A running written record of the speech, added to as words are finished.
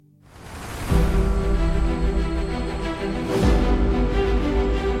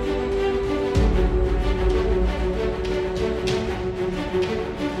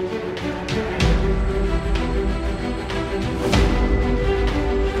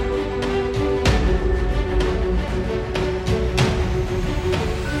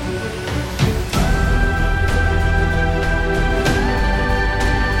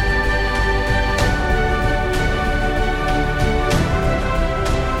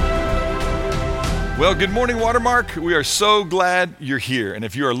Well, good morning, Watermark. We are so glad you're here. And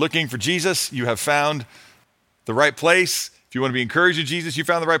if you are looking for Jesus, you have found the right place. If you want to be encouraged in Jesus, you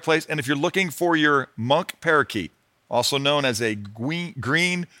found the right place. And if you're looking for your monk parakeet, also known as a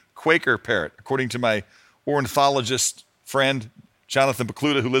green Quaker parrot, according to my ornithologist friend, Jonathan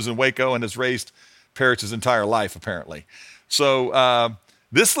Pecluda, who lives in Waco and has raised parrots his entire life, apparently. So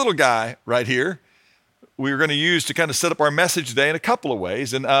this little guy right here, we're going to use to kind of set up our message today in a couple of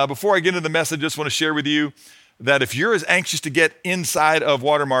ways. And before I get into the message, I just want to share with you that if you're as anxious to get inside of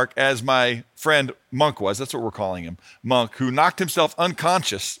Watermark as my friend Monk was, that's what we're calling him, Monk, who knocked himself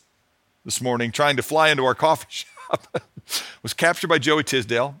unconscious this morning trying to fly into our coffee shop, was captured by Joey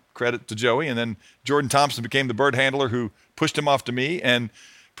Tisdale, credit to Joey, and then Jordan Thompson became the bird handler who pushed him off to me, and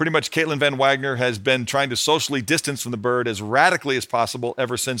pretty much Caitlin Van Wagner has been trying to socially distance from the bird as radically as possible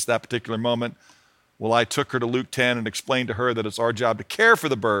ever since that particular moment. Well, I took her to Luke 10 and explained to her that it's our job to care for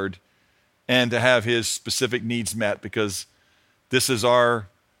the bird and to have his specific needs met because this is our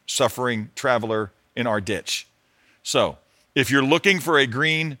suffering traveler in our ditch. So if you're looking for a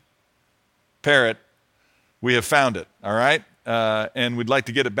green parrot, we have found it, all right? And we'd like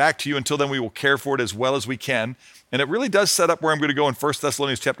to get it back to you. Until then, we will care for it as well as we can. And it really does set up where I'm going to go in 1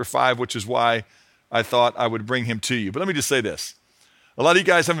 Thessalonians chapter 5, which is why I thought I would bring him to you. But let me just say this. A lot of you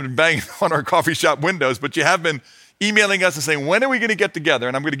guys haven't been banging on our coffee shop windows, but you have been emailing us and saying, when are we going to get together?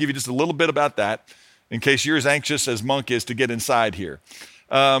 And I'm going to give you just a little bit about that in case you're as anxious as Monk is to get inside here.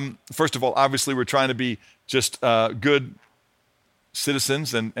 First of all, obviously, we're trying to be just good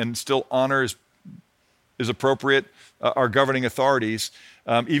citizens and still honor is appropriate our governing authorities,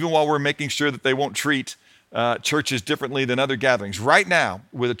 even while we're making sure that they won't treat churches differently than other gatherings. Right now,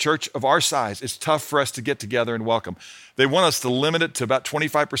 with a church of our size, it's tough for us to get together and welcome. They want us to limit it to about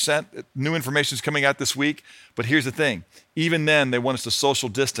 25%. New information is coming out this week. But here's the thing. Even then, they want us to social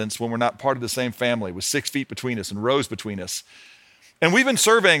distance when we're not part of the same family with 6 feet between us and rows between us. And we've been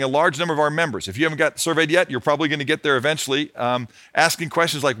surveying a large number of our members. If you haven't got surveyed yet, you're probably going to get there eventually, asking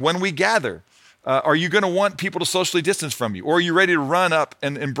questions like, when we gather, are you going to want people to socially distance from you? Or are you ready to run up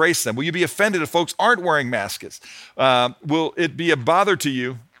and embrace them? Will you be offended if folks aren't wearing masks? Will it be a bother to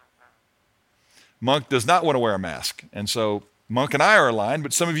you? Monk does not want to wear a mask. And so Monk and I are aligned,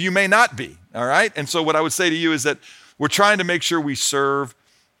 but some of you may not be, all right? And so what I would say to you is that we're trying to make sure we serve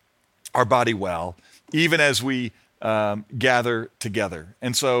our body well, even as we gather together.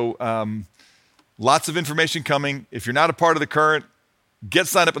 And so lots of information coming. If you're not a part of the Current, get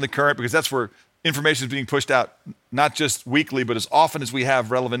signed up in the Current because that's where information is being pushed out, not just weekly, but as often as we have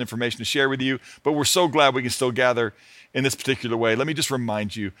relevant information to share with you. But we're so glad we can still gather in this particular way. Let me just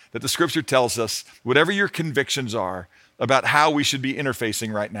remind you that the scripture tells us whatever your convictions are about how we should be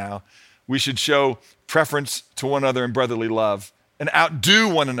interfacing right now, we should show preference to one another in brotherly love and outdo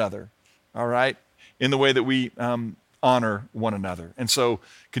one another, all right, in the way that we honor one another. And so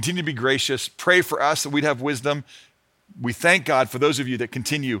continue to be gracious. Pray for us that we'd have wisdom. We thank God for those of you that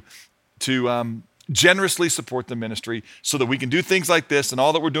continue to generously support the ministry so that we can do things like this and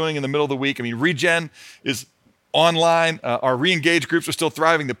all that we're doing in the middle of the week. I mean, Regen is online. Our re-engage groups are still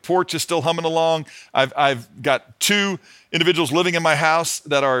thriving. The porch is still humming along. I've got 2 individuals living in my house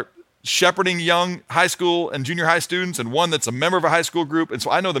that are shepherding young high school and junior high students and one that's a member of a high school group. And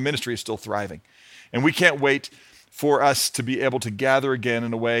so I know the ministry is still thriving. And we can't wait for us to be able to gather again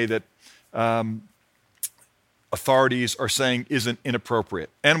in a way that authorities are saying isn't inappropriate.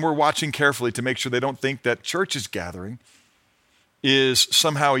 And we're watching carefully to make sure they don't think that churches gathering is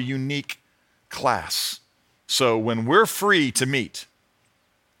somehow a unique class. So when we're free to meet,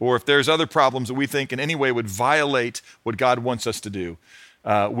 or if there's other problems that we think in any way would violate what God wants us to do,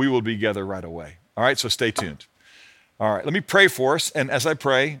 we will be together right away. All right, so stay tuned. All right, let me pray for us. And as I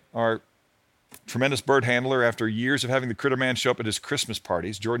pray, our tremendous bird handler, after years of having the Critter Man show up at his Christmas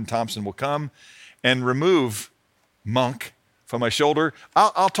parties, Jordan Thompson will come and remove Monk from my shoulder.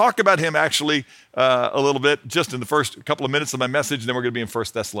 I'll talk about him actually a little bit just in the first couple of minutes of my message, and then we're going to be in 1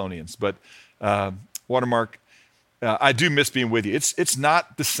 Thessalonians. But Watermark, I do miss being with you. It's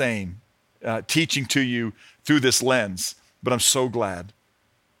not the same teaching to you through this lens, but I'm so glad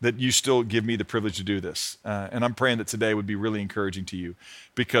that you still give me the privilege to do this. And I'm praying that today would be really encouraging to you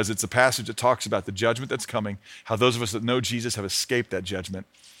because it's a passage that talks about the judgment that's coming, how those of us that know Jesus have escaped that judgment,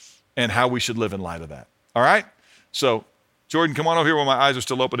 and how we should live in light of that. All right? So, Jordan, come on over here while my eyes are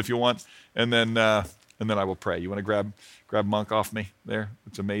still open if you want, and then I will pray. You want to grab Monk off me there?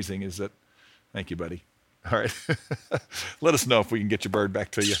 What's amazing is that, thank you, buddy. All right. Let us know if we can get your bird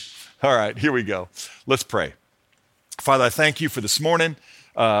back to you. All right, here we go. Let's pray. Father, I thank you for this morning.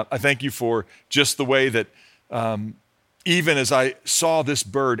 I thank you for just the way that even as I saw this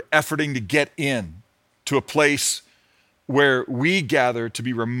bird efforting to get in to a place where we gather to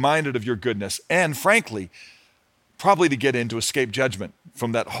be reminded of your goodness and, frankly, probably to get in to escape judgment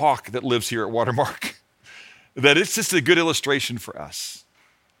from that hawk that lives here at Watermark. That it's just a good illustration for us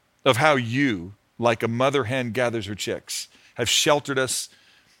of how you, like a mother hen gathers her chicks, have sheltered us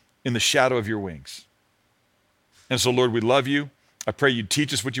in the shadow of your wings. And so, Lord, we love you. I pray you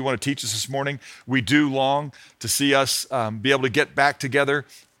teach us what you want to teach us this morning. We do long to see us be able to get back together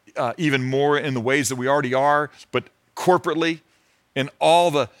even more in the ways that we already are, but corporately, in all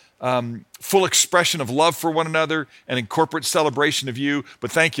the full expression of love for one another and in corporate celebration of you.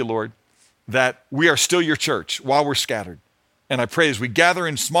 But thank you, Lord, that we are still your church while we're scattered. And I pray as we gather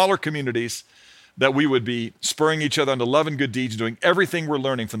in smaller communities that we would be spurring each other on to love and good deeds and doing everything we're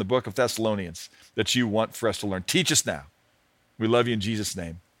learning from the book of Thessalonians that you want for us to learn. Teach us now. We love you in Jesus'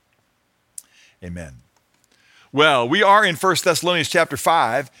 name. Amen. Well, we are in 1 Thessalonians chapter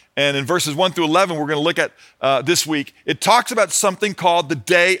 5, and in verses 1 through 11, we're going to look at this week. It talks about something called the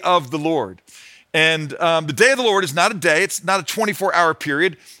day of the Lord. And the day of the Lord is not a day. It's not a 24-hour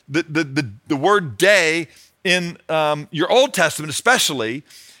period. The word day in your Old Testament especially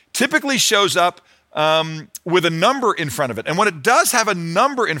typically shows up with a number in front of it. And when it does have a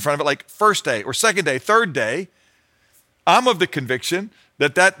number in front of it, like first day or second day, third day, I'm of the conviction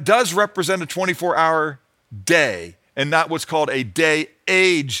that that does represent a 24-hour day and not what's called a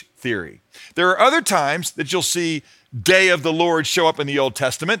day-age theory. There are other times that you'll see day of the Lord show up in the Old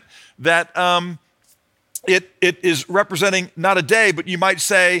Testament that it is representing not a day, but you might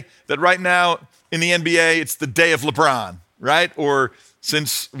say that right now in the NBA, it's the day of LeBron, right? Or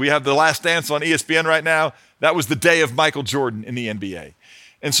since we have The Last Dance on ESPN right now, that was the day of Michael Jordan in the NBA.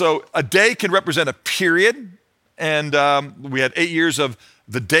 And so a day can represent a period. And we had 8 years of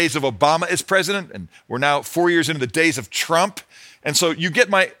the days of Obama as president, and we're now 4 years into the days of Trump. And so you get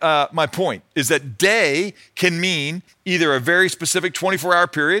my point, is that day can mean either a very specific 24-hour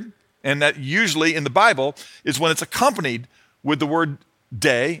period, and that usually in the Bible is when it's accompanied with the word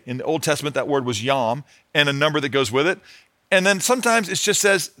day. In the Old Testament, that word was yom, and a number that goes with it. And then sometimes it just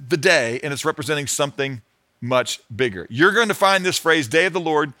says the day, and it's representing something much bigger. You're going to find this phrase, day of the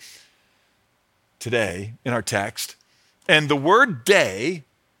Lord, today in our text. And the word day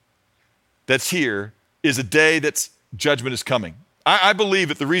that's here is a day that's judgment is coming. I believe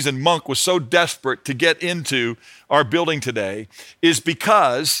that the reason Monk was so desperate to get into our building today is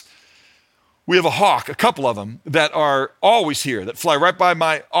because we have a hawk, a couple of them, that are always here, that fly right by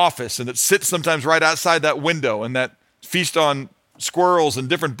my office and that sit sometimes right outside that window and that feast on squirrels and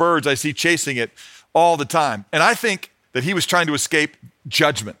different birds I see chasing it all the time. And I think that he was trying to escape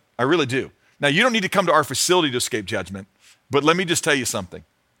judgment. I really do. Now, you don't need to come to our facility to escape judgment, but let me just tell you something.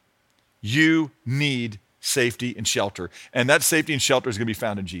 You need safety and shelter, and that safety and shelter is going to be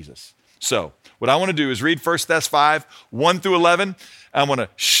found in Jesus. So what I want to do is read 1 Thess 5, 1 through 11. I want to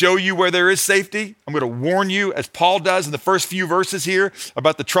show you where there is safety. I'm going to warn you, as Paul does in the first few verses here,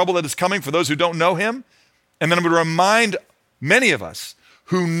 about the trouble that is coming for those who don't know him. And then I'm going to remind many of us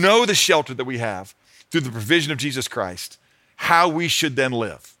who know the shelter that we have through the provision of Jesus Christ, how we should then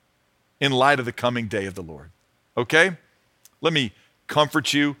live in light of the coming day of the Lord. Okay? Let me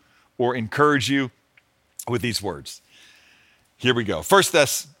comfort you or encourage you with these words. Here we go. 1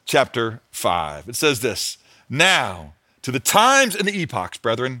 Thess chapter 5. It says this, "Now, to the times and the epochs,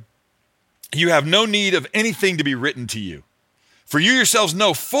 brethren, you have no need of anything to be written to you. For you yourselves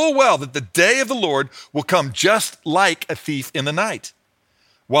know full well that the day of the Lord will come just like a thief in the night.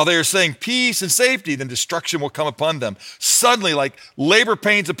 While they are saying peace and safety, then destruction will come upon them, suddenly like labor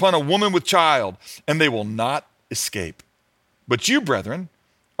pains upon a woman with child, and they will not escape. But you, brethren,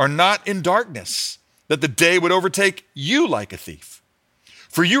 are not in darkness, that the day would overtake you like a thief.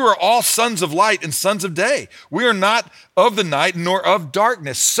 For you are all sons of light and sons of day. We are not of the night nor of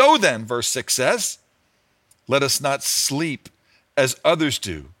darkness. So then," verse 6 says, "let us not sleep as others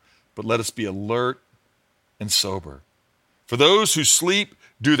do, but let us be alert and sober. For those who sleep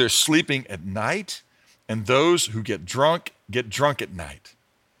do their sleeping at night, and those who get drunk at night.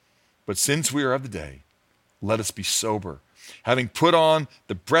 But since we are of the day, let us be sober, having put on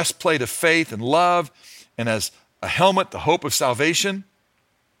the breastplate of faith and love, and as a helmet the hope of salvation.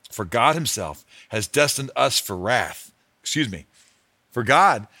 For God himself has destined us for wrath." For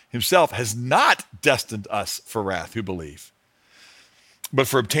God himself has not destined us for wrath who believe, but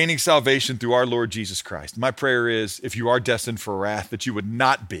for obtaining salvation through our Lord Jesus Christ. My prayer is, if you are destined for wrath, that you would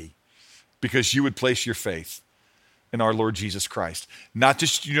not be, because you would place your faith in our Lord Jesus Christ. Not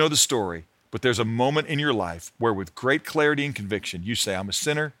just you know the story, but there's a moment in your life where with great clarity and conviction, you say, I'm a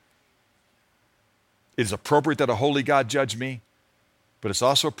sinner. It is appropriate that a holy God judge me, but it's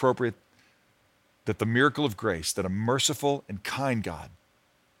also appropriate that the miracle of grace, that a merciful and kind God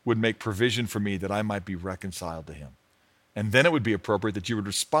would make provision for me that I might be reconciled to him. And then it would be appropriate that you would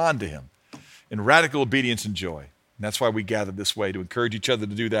respond to him in radical obedience and joy. And that's why we gathered this way, to encourage each other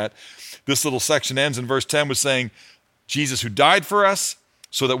to do that. This little section ends in verse 10 with saying, Jesus who died for us,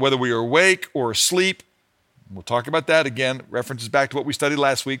 so that whether we are awake or asleep, we'll talk about that again, references back to what we studied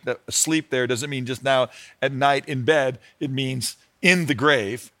last week, that asleep there doesn't mean just now at night in bed, it means in the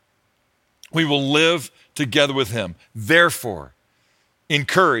grave. We will live together with him. Therefore,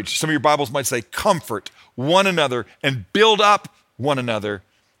 encourage, some of your Bibles might say comfort one another and build up one another,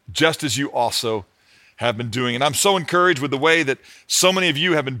 just as you also have been doing. And I'm so encouraged with the way that so many of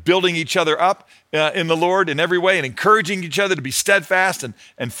you have been building each other up in the Lord in every way and encouraging each other to be steadfast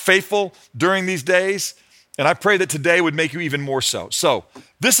and faithful during these days. And I pray that today would make you even more so. So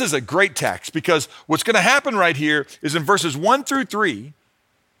this is a great text, because what's going to happen right here is in verses 1 through 3,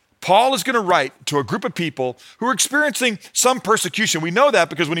 Paul is going to write to a group of people who are experiencing some persecution. We know that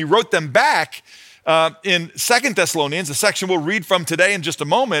because when he wrote them back in 2 Thessalonians, the section we'll read from today in just a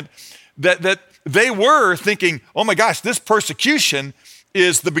moment, that they were thinking, oh my gosh, this persecution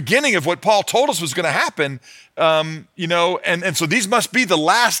is the beginning of what Paul told us was going to happen, and so these must be the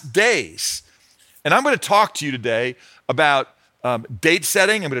last days. And I'm going to talk to you today about date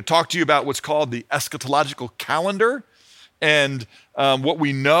setting. I'm going to talk to you about what's called the eschatological calendar, and what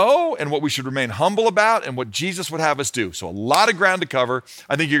we know and what we should remain humble about and what Jesus would have us do. So a lot of ground to cover.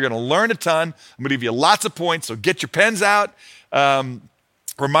 I think you're going to learn a ton. I'm going to give you lots of points, so get your pens out.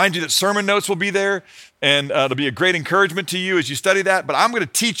 Remind you that sermon notes will be there, and it'll be a great encouragement to you as you study that. But I'm going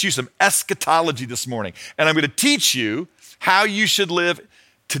to teach you some eschatology this morning, and I'm going to teach you how you should live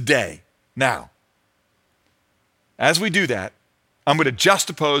today. Now, as we do that, I'm going to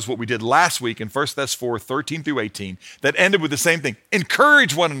juxtapose what we did last week in 1 Thess 4, 13 through 18, that ended with the same thing.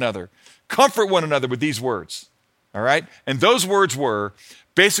 Encourage one another, comfort one another with these words, all right? And those words were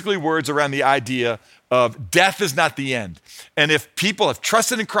basically words around the idea of death is not the end. And if people have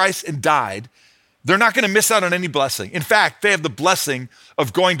trusted in Christ and died, they're not going to miss out on any blessing. In fact, they have the blessing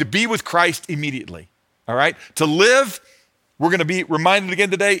of going to be with Christ immediately, all right? To live, we're going to be reminded again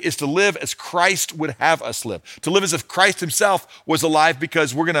today, is to live as Christ would have us live. To live as if Christ himself was alive,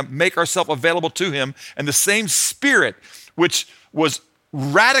 because we're going to make ourselves available to him. And the same Spirit, which was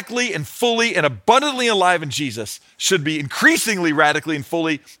radically and fully and abundantly alive in Jesus, should be increasingly radically and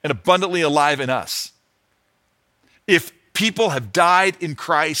fully and abundantly alive in us. If people have died in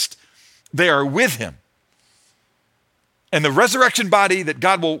Christ, they are with him. And the resurrection body that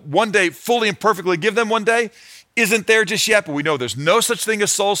God will one day fully and perfectly give them one day isn't there just yet, but we know there's no such thing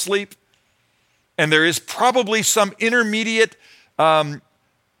as soul sleep. And there is probably some intermediate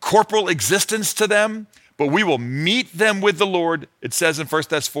corporal existence to them, but we will meet them with the Lord, it says in 1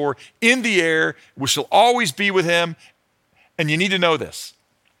 Thess 4, in the air. We shall always be with him. And you need to know this.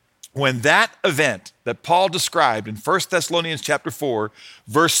 When that event that Paul described in 1 Thessalonians chapter 4,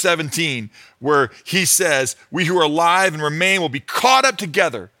 verse 17, where he says, we who are alive and remain will be caught up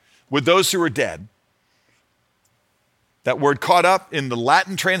together with those who are dead. That word caught up in the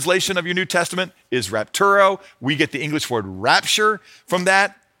Latin translation of your New Testament is rapturo. We get the English word rapture from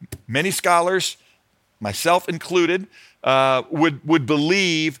that. Many scholars, myself included, would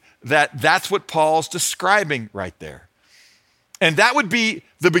believe that that's what Paul's describing right there. And that would be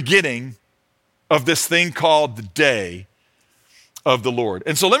the beginning of this thing called the day of the Lord.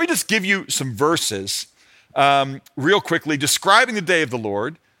 And so let me just give you some verses real quickly describing the day of the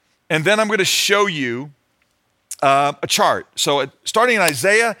Lord. And then I'm going to show you a chart. So starting in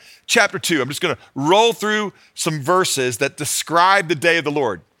Isaiah chapter 2, I'm just going to roll through some verses that describe the day of the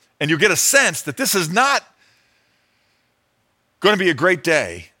Lord. And you'll get a sense that this is not going to be a great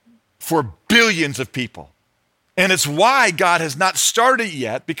day for billions of people. And it's why God has not started it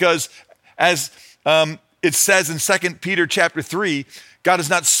yet, because as it says in 2 Peter chapter 3, God is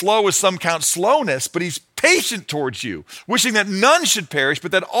not slow as some count slowness, but he's patient towards you, wishing that none should perish,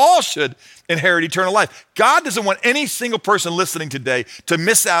 but that all should inherit eternal life. God doesn't want any single person listening today to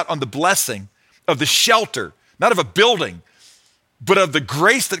miss out on the blessing of the shelter, not of a building, but of the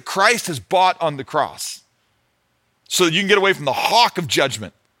grace that Christ has bought on the cross, so that you can get away from the hawk of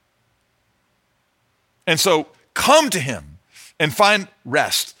judgment. And so come to him and find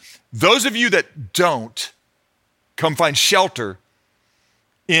rest. Those of you that don't, come find shelter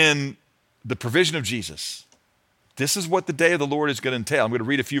in the provision of Jesus. This is what the day of the Lord is going to entail. I'm going to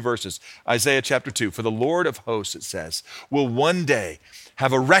read a few verses. Isaiah chapter 2. For the Lord of hosts, it says, will one day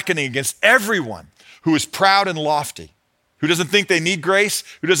have a reckoning against everyone who is proud and lofty, who doesn't think they need grace,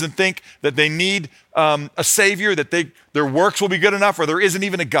 who doesn't think that they need a Savior, that their works will be good enough, or there isn't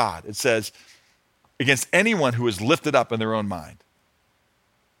even a God. It says, against anyone who is lifted up in their own mind.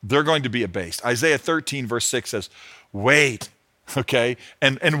 They're going to be abased. Isaiah 13, verse 6 says, wait, okay,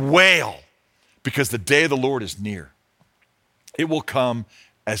 and wail, because the day of the Lord is near. It will come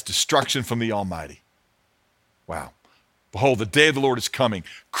as destruction from the Almighty. Wow. Behold, the day of the Lord is coming,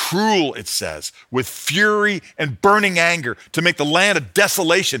 cruel, it says, with fury and burning anger to make the land a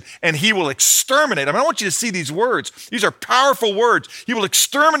desolation, and he will exterminate. I want you to see these words. These are powerful words. He will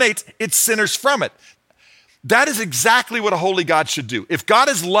exterminate its sinners from it. That is exactly what a holy God should do. If God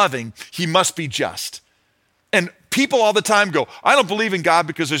is loving, he must be just. And people all the time go, I don't believe in God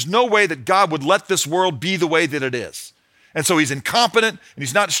because there's no way that God would let this world be the way that it is. And so he's incompetent and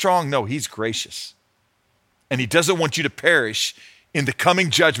he's not strong. No, he's gracious. And he doesn't want you to perish in the coming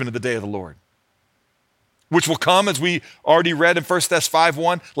judgment of the day of the Lord, which will come, as we already read in 1 Thess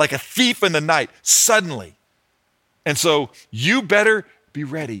 5:1, like a thief in the night, suddenly. And so you better be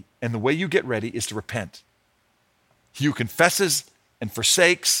ready. And the way you get ready is to repent. He who confesses and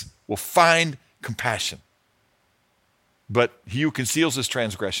forsakes will find compassion. But he who conceals his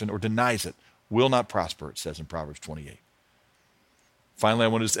transgression or denies it will not prosper, it says in Proverbs 28. Finally, I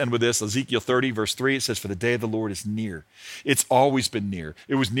want to end with this. Ezekiel 30, verse 3, it says, for the day of the Lord is near. It's always been near.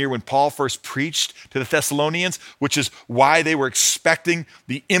 It was near when Paul first preached to the Thessalonians, which is why they were expecting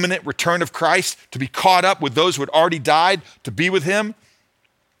the imminent return of Christ to be caught up with those who had already died to be with him.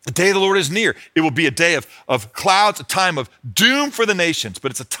 The day of the Lord is near. It will be a day of clouds, a time of doom for the nations,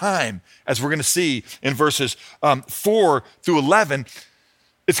 but it's a time, as we're going to see in verses 4 through 11,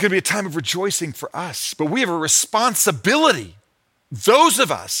 it's going to be a time of rejoicing for us. But we have a responsibility, those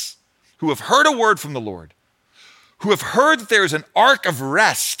of us who have heard a word from the Lord, who have heard that there is an ark of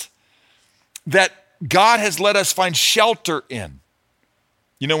rest that God has let us find shelter in.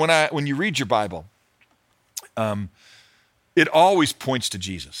 You know, when you read your Bible, it always points to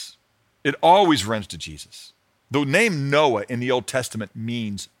Jesus. It always runs to Jesus. The name Noah in the Old Testament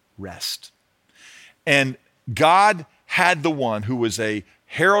means rest. And God had the one who was a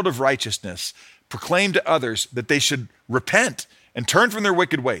herald of righteousness proclaim to others that they should repent and turn from their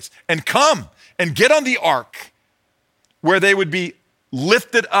wicked ways and come and get on the ark where they would be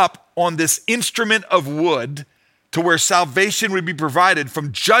lifted up on this instrument of wood to where salvation would be provided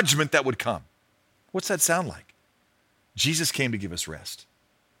from judgment that would come. What's that sound like? Jesus came to give us rest,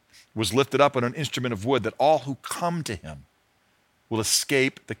 was lifted up on an instrument of wood that all who come to him will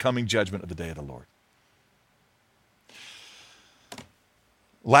escape the coming judgment of the day of the Lord.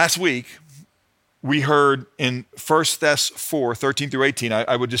 Last week, we heard in 1 Thess 4, 13 through 18,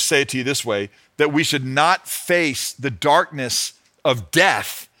 I would just say it to you this way, that we should not face the darkness of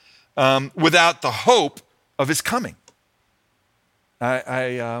death without the hope of his coming.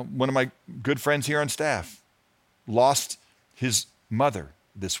 One of my good friends here on staff lost his mother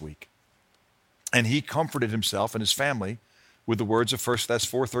this week. And he comforted himself and his family with the words of 1 Thess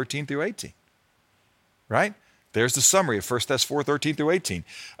 4, 13 through 18. Right? There's the summary of 1 Thess 4, 13 through 18.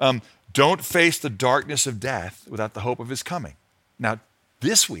 Don't face the darkness of death without the hope of his coming. Now,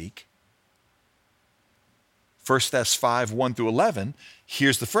 this week, 1 Thess 5, 1 through 11,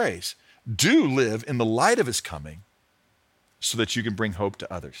 here's the phrase. Do live in the light of his coming so that you can bring hope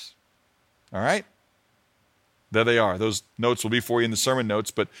to others. All right? There they are. Those notes will be for you in the sermon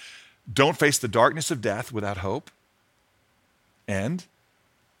notes, but don't face the darkness of death without hope. And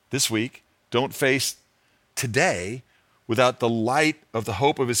this week, don't face today without the light of the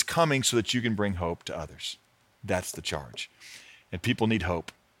hope of his coming so that you can bring hope to others. That's the charge. And people need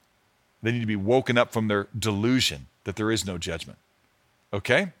hope. They need to be woken up from their delusion that there is no judgment.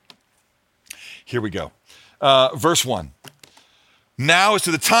 Okay? Here we go. Verse 1. Now as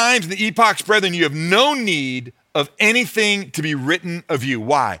to the times and the epochs, brethren, you have no need of anything to be written of you.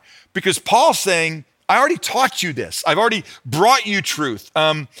 Why? Because Paul's saying, I already taught you this. I've already brought you truth.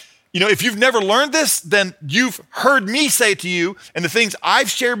 If you've never learned this, then you've heard me say it to you, and the things I've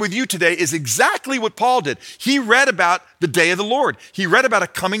shared with you today is exactly what Paul did. He read about the day of the Lord. He read about a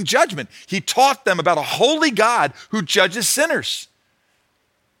coming judgment. He taught them about a holy God who judges sinners.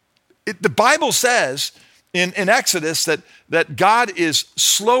 The Bible says in Exodus that God is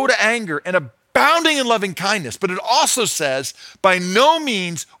slow to anger and abounding in loving kindness, but it also says, by no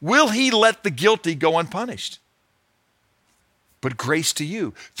means will he let the guilty go unpunished. But grace to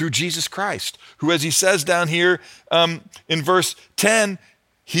you through Jesus Christ, who, as he says down here in verse 10,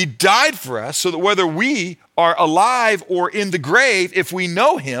 he died for us so that whether we are alive or in the grave, if we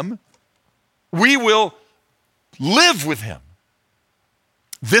know him, we will live with him.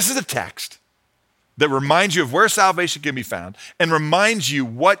 This is a text that reminds you of where salvation can be found and reminds you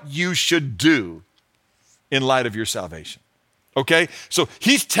what you should do in light of your salvation. okay? So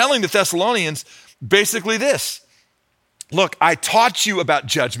he's telling the Thessalonians basically this. Look, I taught you about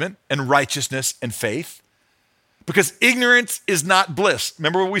judgment and righteousness and faith because ignorance is not bliss.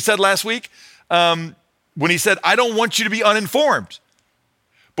 Remember what we said last week? When he said, I don't want you to be uninformed.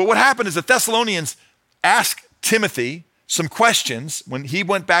 But what happened is the Thessalonians asked Timothy some questions when he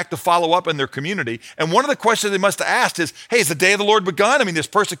went back to follow up in their community. And one of the questions they must have asked is, hey, is the day of the Lord begun? I mean, this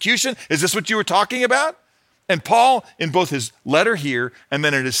persecution, is this what you were talking about? And Paul, in both his letter here and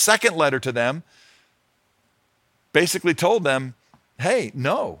then in his second letter to them, basically told them, hey,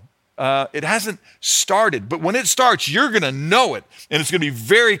 no, it hasn't started. But when it starts, you're going to know it. And it's going to be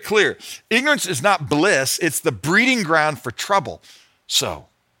very clear. Ignorance is not bliss. It's the breeding ground for trouble. So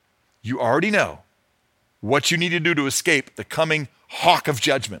you already know what you need to do to escape the coming hawk of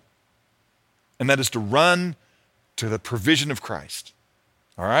judgment. And that is to run to the provision of Christ.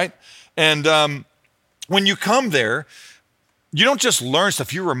 All right? And when you come there, you don't just learn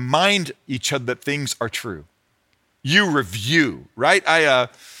stuff. You remind each other that things are true. You review, right? I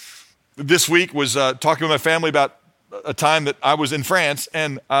this week was talking with my family about a time that I was in France,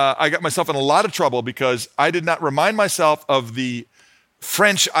 and I got myself in a lot of trouble because I did not remind myself of the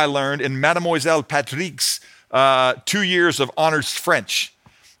French I learned in Mademoiselle Patrick's 2 years of honors French.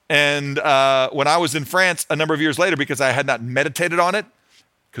 And when I was in France a number of years later, because I had not meditated on it,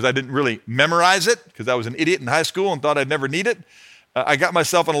 because I didn't really memorize it, because I was an idiot in high school and thought I'd never need it, I got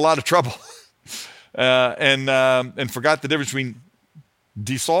myself in a lot of trouble and forgot the difference between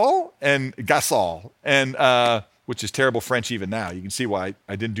Dissol and Gasol, and which is terrible French even now. You can see why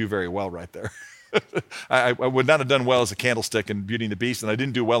I didn't do very well right there. I would not have done well as a candlestick in Beauty and the Beast, and I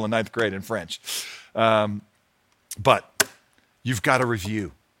didn't do well in ninth grade in French. But you've got to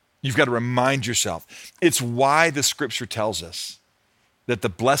review. You've got to remind yourself. It's why the scripture tells us that the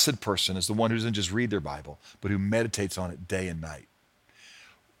blessed person is the one who doesn't just read their Bible, but who meditates on it day and night.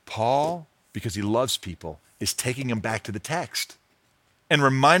 Paul, because he loves people, is taking them back to the text and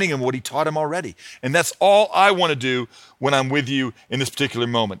reminding him what he taught him already. And that's all I want to do when I'm with you in this particular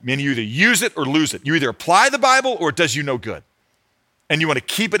moment. Meaning you either use it or lose it. You either apply the Bible or it does you no good. And you want to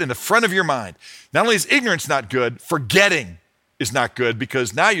keep it in the front of your mind. Not only is ignorance not good, forgetting is not good,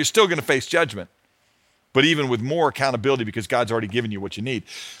 because now you're still going to face judgment, but even with more accountability because God's already given you what you need.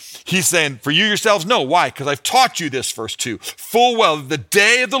 He's saying, for you yourselves, no. Why? Because I've taught you this, verse 2. Full well, the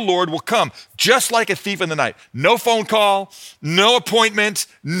day of the Lord will come, just like a thief in the night. No phone call, no appointment,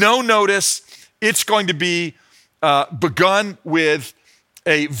 no notice. It's going to be begun with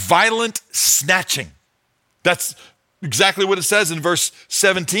a violent snatching. That's exactly what it says in verse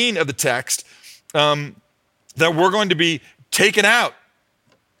 17 of the text, that we're going to be taken out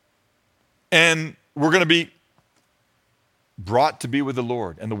and we're going to be brought to be with the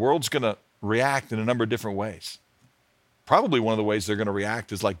Lord. And the world's going to react in a number of different ways. Probably one of the ways they're going to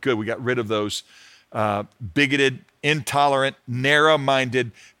react is like, good, we got rid of those bigoted, intolerant,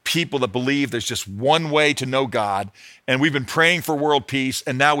 narrow-minded people that believe there's just one way to know God. And we've been praying for world peace,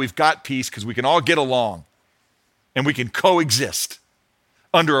 and now we've got peace because we can all get along and we can coexist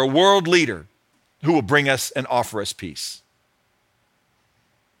under a world leader who will bring us and offer us peace.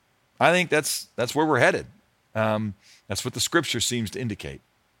 I think that's where we're headed. That's what the scripture seems to indicate,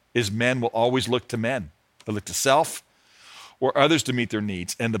 is men will always look to men. They look to self or others to meet their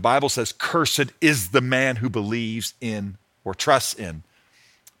needs. And the Bible says, cursed is the man who believes in or trusts in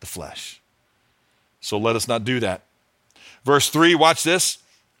the flesh. So let us not do that. Verse 3, watch this.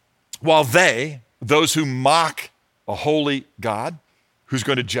 While those who mock a holy God who's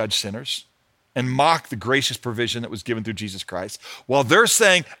going to judge sinners, and mock the gracious provision that was given through Jesus Christ, while they're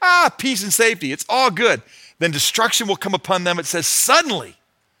saying, peace and safety, it's all good, then destruction will come upon them. It says, suddenly,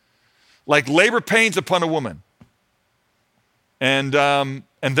 like labor pains upon a woman. And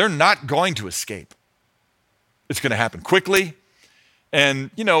they're not going to escape. It's going to happen quickly. And,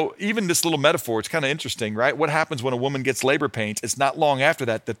 even this little metaphor, it's kind of interesting, right? What happens when a woman gets labor pains? It's not long after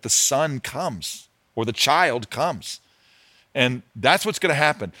that the son comes or the child comes. And that's what's going to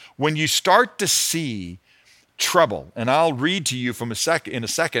happen. When you start to see trouble, and I'll read to you in a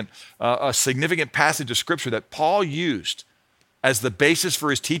second, a significant passage of scripture that Paul used as the basis for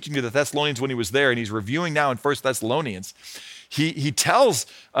his teaching to the Thessalonians when he was there, and he's reviewing now in 1 Thessalonians. He tells,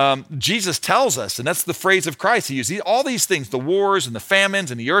 Jesus tells us, and that's the phrase of Christ. He used all these things, the wars and the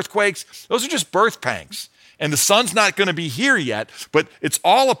famines and the earthquakes, those are just birth pangs. And the son's not going to be here yet, but it's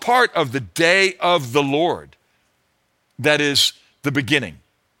all a part of the day of the Lord. That is the beginning.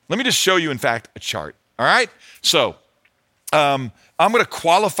 Let me just show you, in fact, a chart. All right? So I'm going to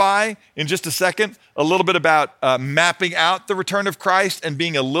qualify in just a second a little bit about mapping out the return of Christ and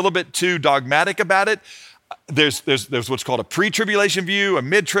being a little bit too dogmatic about it. there's what's called a pre-tribulation view, a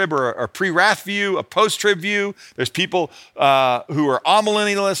mid-trib or a pre-wrath view, a post-trib view. There's people who are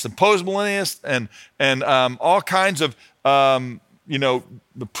amillennialists and post-millennialists and all kinds of,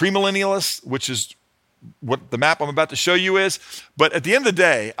 the premillennialists, which is what the map I'm about to show you is. But at the end of the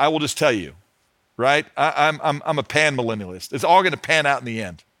day, I will just tell you, right? I'm a pan-millennialist. It's all going to pan out in the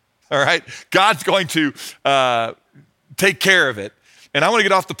end, all right? God's going to take care of it. And I want to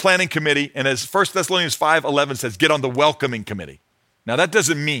get off the planning committee, and as 1 Thessalonians 5:11 says, get on the welcoming committee. Now, that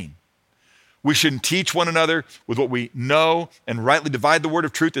doesn't mean we shouldn't teach one another with what we know and rightly divide the word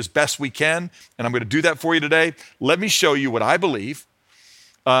of truth as best we can, and I'm going to do that for you today. Let me show you what I believe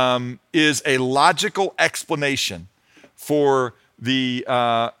is a logical explanation for the,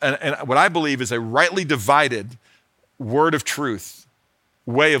 and what I believe is a rightly divided word of truth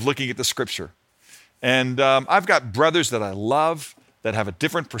way of looking at the scripture. And I've got brothers that I love that have a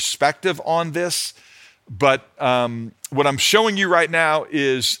different perspective on this. But what I'm showing you right now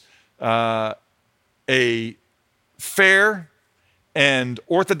is a fair and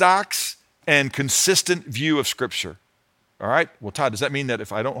orthodox and consistent view of Scripture. All right? Well, Todd, does that mean that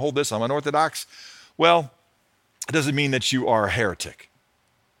if I don't hold this, I'm unorthodox? Well, it doesn't mean that you are a heretic,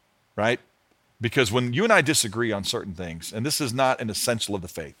 right? Because when you and I disagree on certain things, and this is not an essential of the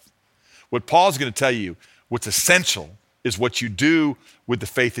faith, what Paul's going to tell you, what's essential is what you do with the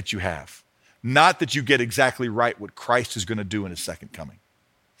faith that you have. Not that you get exactly right what Christ is going to do in his second coming.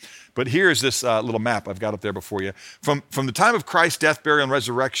 But here's this little map I've got up there before you. From the time of Christ's death, burial, and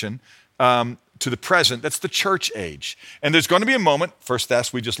resurrection to the present, that's the church age. And there's going to be a moment, First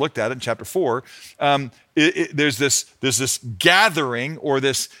Thess, we just looked at it in chapter 4, there's this gathering or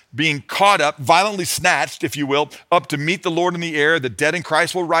this being caught up, violently snatched, if you will, up to meet the Lord in the air. The dead in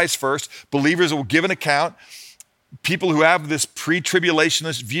Christ will rise first. Believers will give an account. People who have this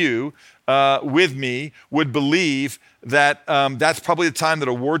pre-tribulationist view with me would believe that that's probably the time that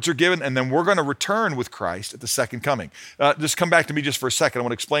awards are given, and then we're going to return with Christ at the second coming. Just come back to me just for a second. I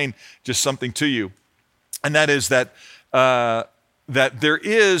want to explain just something to you, and that is that there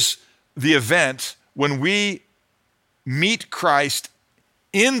is the event when we meet Christ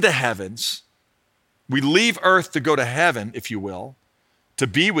in the heavens. We leave earth to go to heaven, if you will, to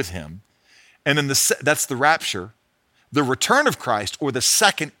be with him, and then that's the rapture. The return of Christ, or the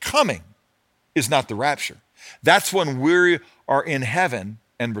second coming, is not the rapture. That's when we are in heaven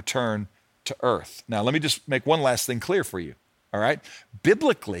and return to earth. Now, let me just make one last thing clear for you, all right?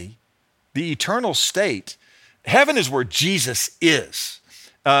 Biblically, the eternal state, heaven is where Jesus is.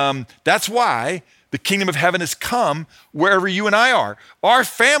 That's why the kingdom of heaven has come wherever you and I are. Our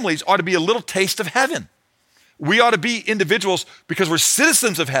families ought to be a little taste of heaven. We ought to be individuals, because we're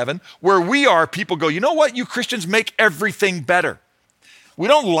citizens of heaven, where we are, people go, you know what, you Christians make everything better. We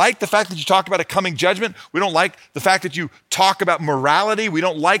don't like the fact that you talk about a coming judgment. We don't like the fact that you talk about morality. We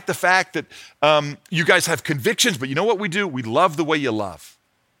don't like the fact that you guys have convictions, but you know what we do? We love the way you love.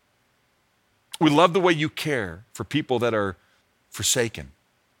 We love the way you care for people that are forsaken,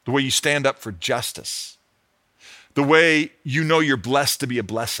 the way you stand up for justice, the way you know you're blessed to be a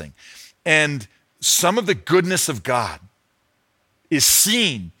blessing. And some of the goodness of God is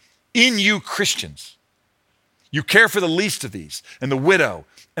seen in you Christians. You care for the least of these, and the widow,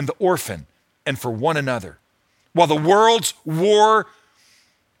 and the orphan, and for one another. While the world's war,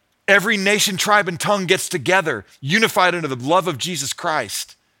 every nation, tribe, and tongue gets together, unified under the love of Jesus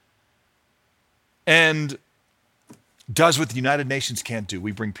Christ, and does what the United Nations can't do.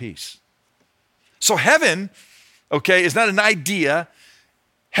 We bring peace. So heaven, okay, is not an idea.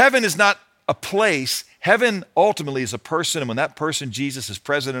 Heaven is not a place. Heaven ultimately is a person, and when that person, Jesus, is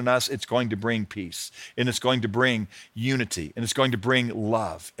present in us, it's going to bring peace, and it's going to bring unity, and it's going to bring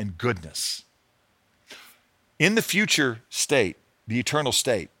love and goodness. In the future state, the eternal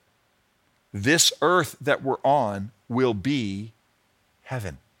state, this earth that we're on will be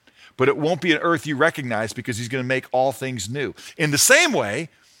heaven. But it won't be an earth you recognize, because he's going to make all things new. In the same way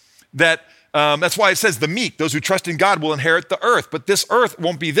that, that's why it says the meek, those who trust in God, will inherit the earth. But this earth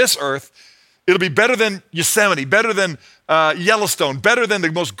won't be this earth. It'll be better than Yosemite, better than Yellowstone, better than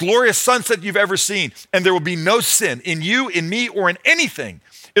the most glorious sunset you've ever seen. And there will be no sin in you, in me, or in anything.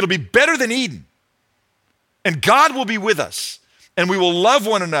 It'll be better than Eden. And God will be with us. And we will love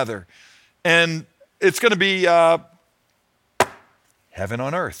one another. And it's going to be heaven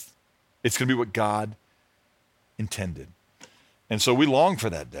on earth. It's going to be what God intended. And so we long for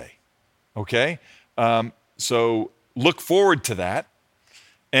that day. Okay? So look forward to that.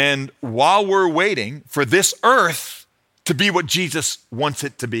 And while we're waiting for this earth to be what Jesus wants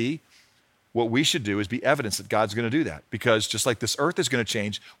it to be, what we should do is be evidence that God's going to do that. Because just like this earth is going to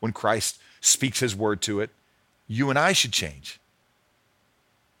change when Christ speaks his word to it you and I should change.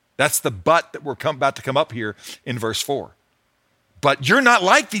 That's the but that we're about to come up here in verse 4. But you're not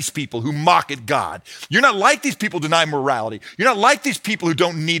like these people who mock at God. You're not like these people who deny morality. You're not like these people who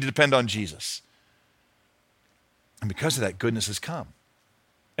don't need to depend on Jesus. And because of that, goodness has come.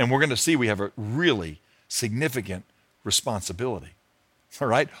 And we're going to see we have a really significant responsibility. All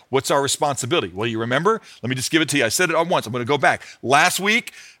right? What's our responsibility? Well, you remember? Let me just give it to you. I said it once. I'm going to go back. Last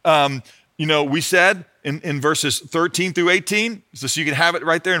week, we said in verses 13 through 18, so you can have it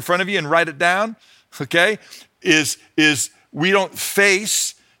right there in front of you and write it down, okay, is we don't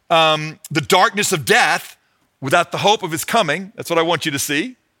face the darkness of death without the hope of his coming. That's what I want you to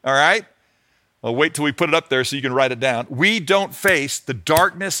see, all right? I'll wait till we put it up there so you can write it down. We don't face the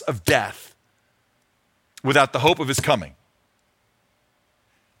darkness of death without the hope of his coming.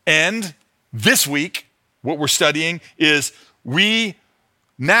 And this week, what we're studying is we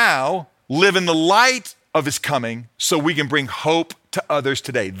now live in the light of his coming so we can bring hope to others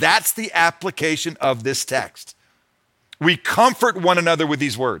today. That's the application of this text. We comfort one another with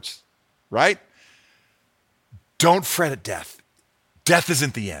these words, right? Don't fret at death. Death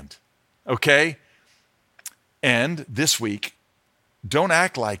isn't the end, okay? And this week, don't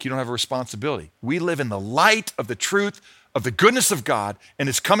act like you don't have a responsibility. We live in the light of the truth of the goodness of God and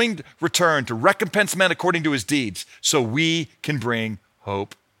his coming return to recompense men according to his deeds so we can bring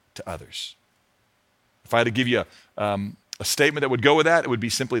hope to others. If I had to give you a statement that would go with that, it would be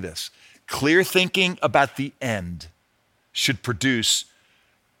simply this. Clear thinking about the end should produce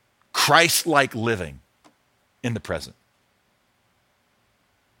Christ-like living in the present.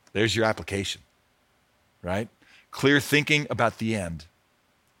 There's your application, right? Clear thinking about the end,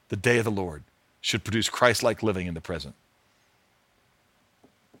 the day of the Lord, should produce Christ-like living in the present.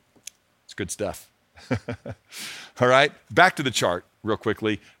 It's good stuff. All right, back to the chart real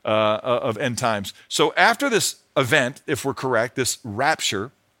quickly of end times. So after this event, if we're correct, this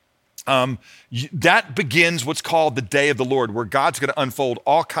rapture, that begins what's called the day of the Lord, where God's going to unfold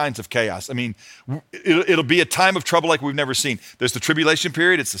all kinds of chaos. I mean, it'll be a time of trouble like we've never seen. There's the tribulation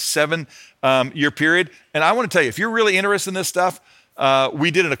period. It's a 7-year period. And I want to tell you, if you're really interested in this stuff,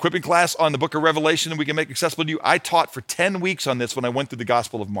 we did an equipping class on the book of Revelation and we can make accessible to you. I taught for 10 weeks on this when I went through the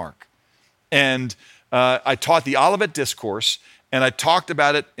Gospel of Mark. And I taught the Olivet Discourse, and I talked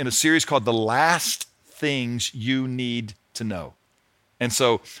about it in a series called The Last Things You Need to Know. And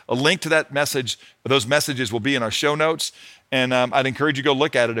so a link to that message, those messages will be in our show notes. And I'd encourage you to go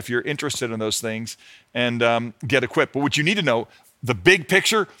look at it if you're interested in those things and get equipped. But what you need to know, the big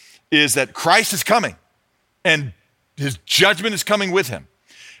picture is that Christ is coming and his judgment is coming with him.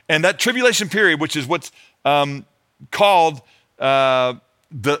 And that tribulation period, which is what's called the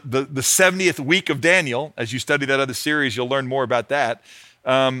 70th week of Daniel, as you study that other series, you'll learn more about that.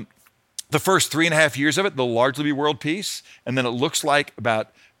 The first 3.5 years of it, there'll largely be world peace. And then it looks like about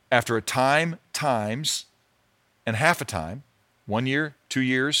after a time, times, and half a time, 1 year, 2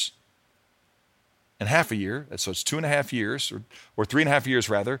 years, and half a year. So it's 2.5 years, or 3.5 years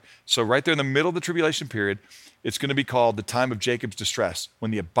rather. So right there in the middle of the tribulation period, it's going to be called the time of Jacob's distress,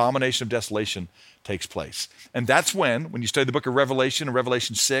 when the abomination of desolation takes place. And that's when you study the book of Revelation and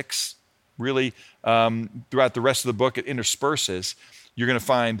Revelation 6, really throughout the rest of the book, it intersperses, you're going to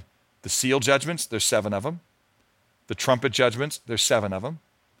find the seal judgments, there's 7 of them. The trumpet judgments, there's 7 of them.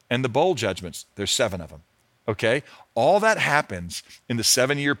 And the bowl judgments, there's 7 of them. Okay? All that happens in the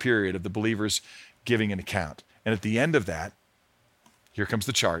 7-year period of the believers giving an account. And at the end of that, here comes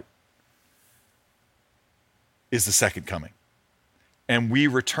the chart, is the second coming. And we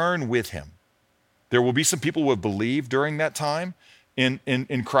return with him. There will be some people who will believe during that time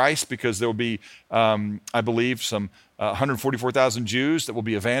in Christ, because there will be, I believe, some 144,000 Jews that will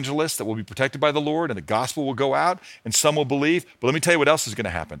be evangelists, that will be protected by the Lord, and the gospel will go out, and some will believe. But let me tell you what else is going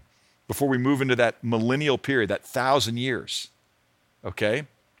to happen before we move into that millennial period, that 1,000 years. Okay?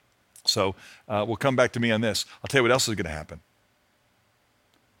 So we'll come back to me on this. I'll tell you what else is going to happen.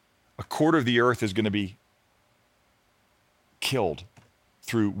 A quarter of the earth is going to be killed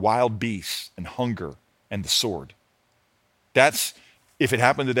through wild beasts and hunger and the sword. That's, if it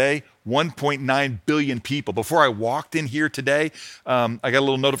happened today, 1.9 billion people. Before I walked in here today, I got a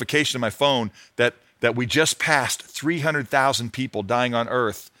little notification on my phone that we just passed 300,000 people dying on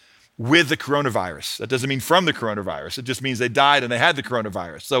earth with the coronavirus. That doesn't mean from the coronavirus. It just means they died and they had the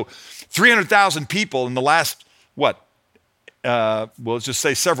coronavirus. So 300,000 people in the last, let's just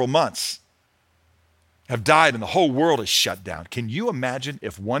say several months have died, and the whole world is shut down. Can you imagine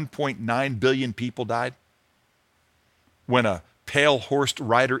if 1.9 billion people died when a pale-horsed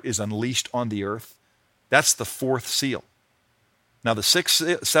rider is unleashed on the earth? That's the 4th seal. Now the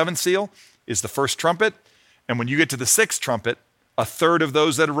 7th seal is the first trumpet, And when you get to the sixth trumpet, a third of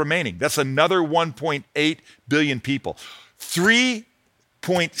those that are remaining. That's another 1.8 billion people.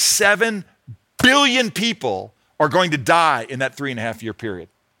 3.7 billion people are going to die in that 3.5 year period.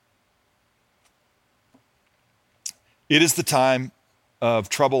 It is the time of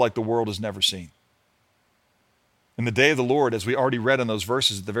trouble like the world has never seen. And the day of the Lord, as we already read in those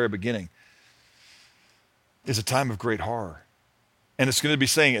verses at the very beginning, is a time of great horror. And it's going to be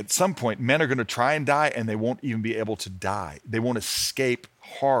saying at some point, men are going to try and die and they won't even be able to die. They won't escape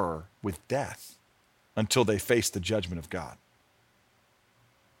horror with death until they face the judgment of God.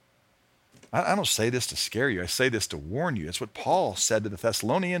 I don't say this to scare you. I say this to warn you. It's what Paul said to the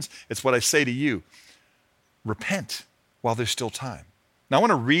Thessalonians. It's what I say to you. Repent while there's still time. Now I want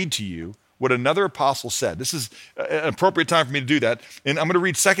to read to you what another apostle said. This is an appropriate time for me to do that. And I'm going to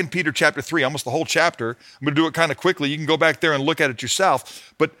read 2 Peter chapter 3, almost the whole chapter. I'm going to do it kind of quickly. You can go back there and look at it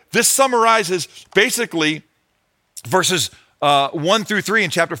yourself. But this summarizes basically verses 1 through 3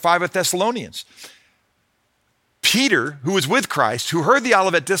 in chapter 5 of Thessalonians. Peter, who was with Christ, who heard the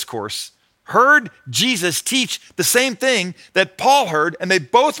Olivet Discourse, heard Jesus teach the same thing that Paul heard, and they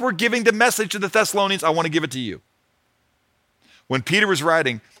both were giving the message to the Thessalonians. I want to give it to you. When Peter was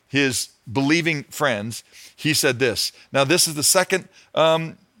writing his believing friends, he said this. Now, this is the second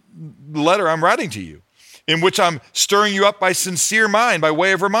letter I'm writing to you, in which I'm stirring you up by sincere mind, by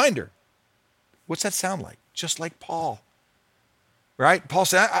way of reminder. What's that sound like? Just like Paul, right? Paul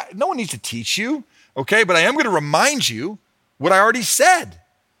said, no one needs to teach you, okay, but I am going to remind you what I already said.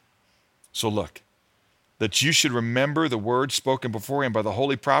 So look, that you should remember the words spoken beforehand by the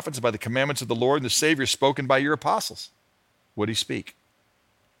holy prophets and by the commandments of the Lord and the Savior spoken by your apostles. What did he speak?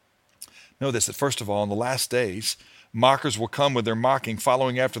 Know this, that first of all, in the last days, mockers will come with their mocking,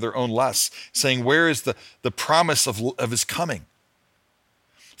 following after their own lusts, saying, where is the promise of his coming?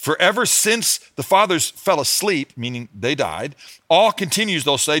 For ever since the fathers fell asleep, meaning they died, all continues,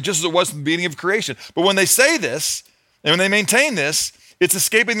 they'll say, just as it was in the beginning of creation. But when they say this, and when they maintain this, it's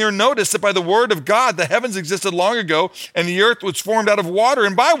escaping their notice that by the word of God, the heavens existed long ago, and the earth was formed out of water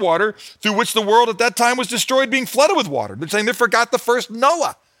and by water, through which the world at that time was destroyed, being flooded with water. They're saying they forgot the first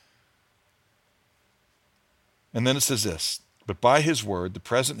Noah. And then it says this, but by his word, the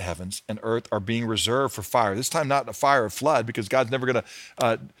present heavens and earth are being reserved for fire. This time not a fire of flood, because God's never going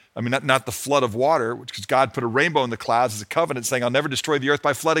to, not the flood of water, because God put a rainbow in the clouds as a covenant saying, I'll never destroy the earth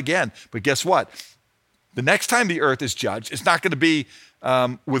by flood again. But guess what? The next time the earth is judged, it's not going to be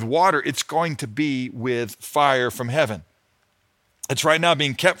with water, it's going to be with fire from heaven. It's right now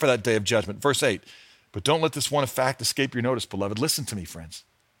being kept for that day of judgment. Verse 8, but don't let this one fact escape your notice, beloved. Listen to me, friends.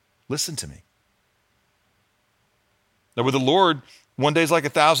 Listen to me. Now with the Lord, one day is like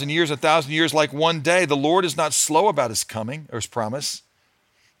 1,000 years, 1,000 years like one day. The Lord is not slow about his coming or his promise,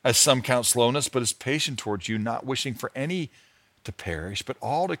 as some count slowness, but is patient towards you, not wishing for any to perish, but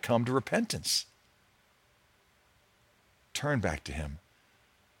all to come to repentance. Turn back to him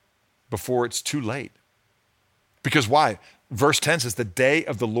before it's too late. Because why? Verse 10 says, the day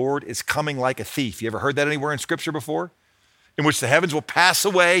of the Lord is coming like a thief. You ever heard that anywhere in Scripture before? In which the heavens will pass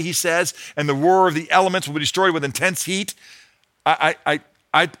away, he says, and the roar of the elements will be destroyed with intense heat. When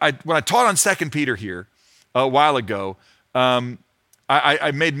I taught on 2 Peter here a while ago,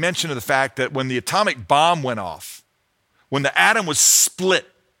 I made mention of the fact that when the atomic bomb went off, when the atom was split,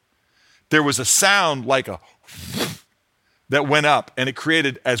 there was a sound like a that went up, and it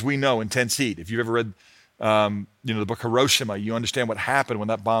created, as we know, intense heat. If you've ever read the book Hiroshima, you understand what happened when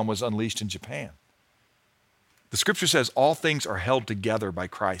that bomb was unleashed in Japan. The scripture says all things are held together by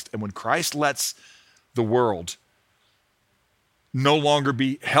Christ. And when Christ lets the world no longer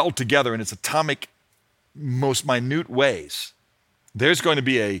be held together in its atomic, most minute ways, there's going to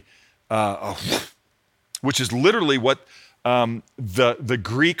be a which is literally what the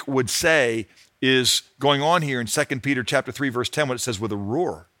Greek would say is going on here in 2 Peter chapter 3, verse 10, when it says with a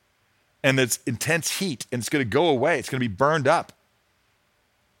roar. And it's intense heat, and it's going to go away. It's going to be burned up.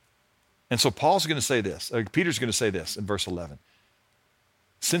 And so Paul's going to say this, Peter's going to say this in verse 11.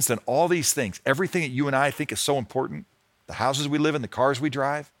 Since then, all these things, everything that you and I think is so important, the houses we live in, the cars we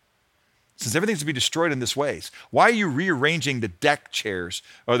drive, since everything's to be destroyed in this ways, why are you rearranging the deck chairs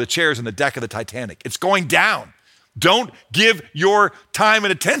or the chairs on the deck of the Titanic? It's going down. Don't give your time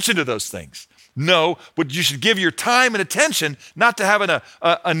and attention to those things. No, but you should give your time and attention not to having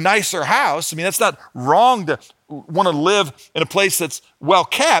a nicer house. I mean, that's not wrong to want to live in a place that's well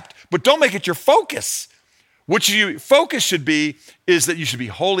kept, but don't make it your focus. What your focus should be is that you should be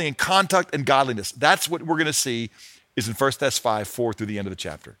holy in conduct and godliness. That's what we're going to see is in 1 Thess 5, 4 through the end of the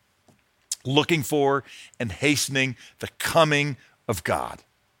chapter. Looking for and hastening the coming of God.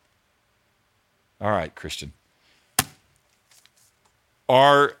 All right, Christian,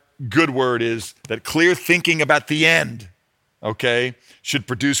 our good word is that clear thinking about the end, okay, should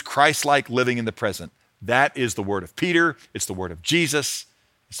produce Christ-like living in the present. That is the word of Peter. It's the word of Jesus.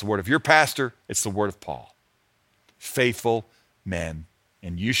 It's the word of your pastor. It's the word of Paul. Faithful men.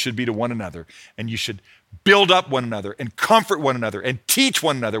 And you should be to one another. And you should build up one another and comfort one another and teach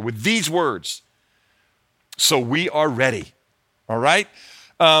one another with these words. So we are ready. All right?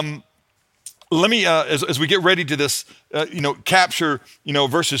 Let me, as we get ready to this, capture,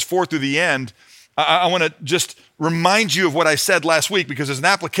 verses 4 through the end, I want to just remind you of what I said last week, because there's an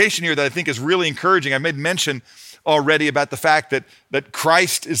application here that I think is really encouraging. I made mention already about the fact that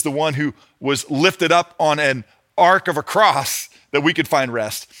Christ is the one who was lifted up on an ark of a cross that we could find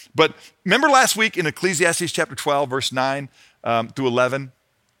rest. But remember last week in Ecclesiastes chapter 12, verse 9 through 11,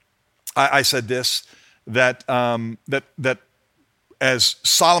 I said this, that as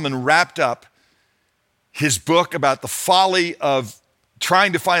Solomon wrapped up his book about the folly of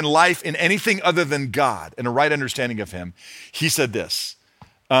trying to find life in anything other than God and a right understanding of him, he said this,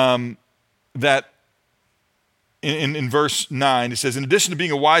 that in verse 9, it says, in addition to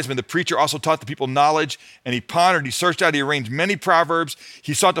being a wise man, the preacher also taught the people knowledge, and he pondered, he searched out, he arranged many proverbs.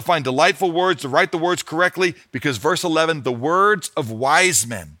 He sought to find delightful words, to write the words correctly, because verse 11, the words of wise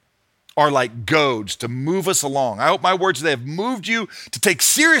men are like goads to move us along. I hope my words today have moved you to take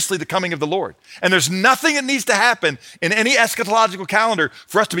seriously the coming of the Lord. And there's nothing that needs to happen in any eschatological calendar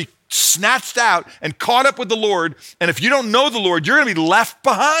for us to be snatched out and caught up with the Lord. And if you don't know the Lord, you're going to be left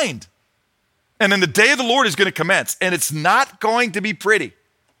behind. And then the day of the Lord is going to commence, and it's not going to be pretty.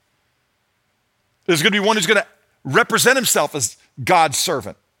 There's going to be one who's going to represent himself as God's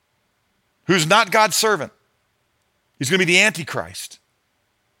servant, who's not God's servant. He's going to be the Antichrist.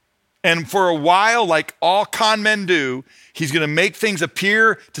 And for a while, like all con men do, he's going to make things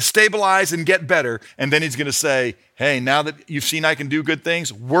appear to stabilize and get better. And then he's going to say, hey, now that you've seen I can do good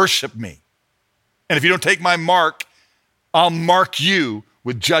things, worship me. And if you don't take my mark, I'll mark you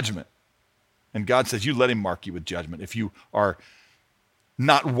with judgment. And God says, you let him mark you with judgment if you are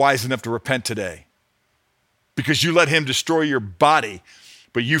not wise enough to repent today. Because you let him destroy your body,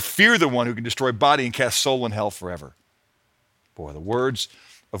 but you fear the one who can destroy body and cast soul in hell forever. Boy, the words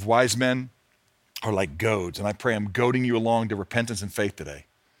of wise men are like goads, and I pray I'm goading you along to repentance and faith today.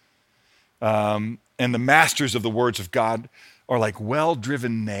 And the masters of the words of God are like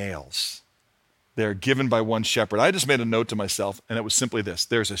well-driven nails. They're given by one shepherd. I just made a note to myself, and it was simply this.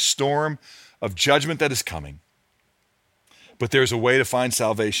 There's a storm of judgment that is coming, but there's a way to find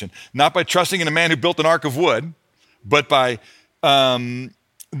salvation. Not by trusting in a man who built an ark of wood, but by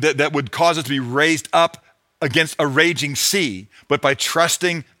that would cause it to be raised up against a raging sea, but by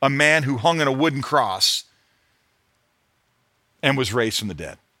trusting a man who hung on a wooden cross and was raised from the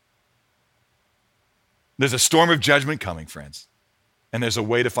dead. There's a storm of judgment coming, friends, and there's a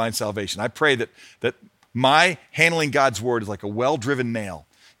way to find salvation. I pray that my handling God's word is like a well-driven nail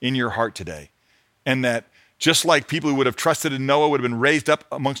in your heart today, and that just like people who would have trusted in Noah would have been raised up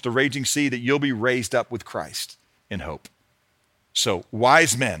amongst a raging sea, that you'll be raised up with Christ in hope. So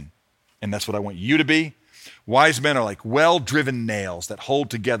wise men, and that's what I want you to be. Wise men are like well-driven nails that hold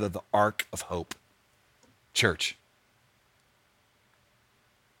together the ark of hope. Church,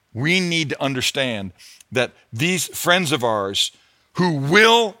 we need to understand that these friends of ours who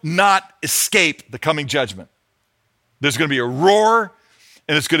will not escape the coming judgment, there's going to be a roar,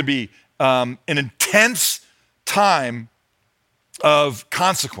 and it's going to be an intense time of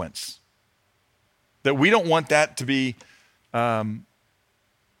consequence. That we don't want that to be the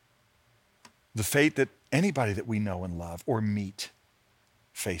fate that anybody that we know and love or meet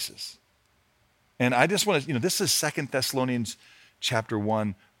faces. And I just want to, this is 2 Thessalonians chapter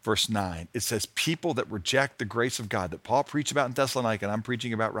 1, verse 9. It says, people that reject the grace of God that Paul preached about in Thessalonica, and I'm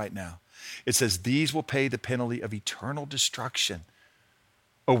preaching about right now. It says, these will pay the penalty of eternal destruction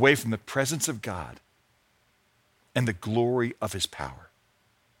away from the presence of God and the glory of his power.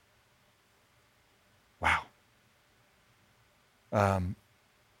 Wow.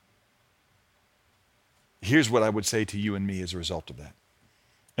 Here's what I would say to you and me as a result of that.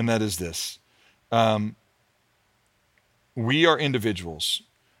 And that is this. We are individuals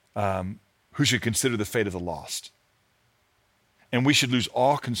who should consider the fate of the lost. And we should lose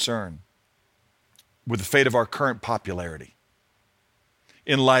all concern with the fate of our current popularity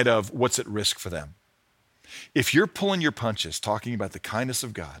in light of what's at risk for them. If you're pulling your punches talking about the kindness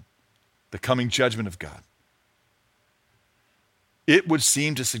of God, the coming judgment of God, it would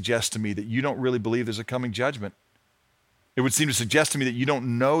seem to suggest to me that you don't really believe there's a coming judgment. It would seem to suggest to me that you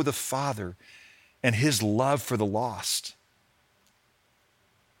don't know the Father and his love for the lost.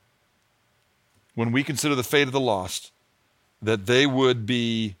 When we consider the fate of the lost, that they would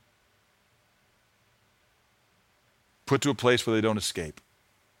be put to a place where they don't escape.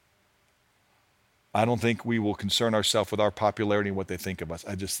 I don't think we will concern ourselves with our popularity and what they think of us.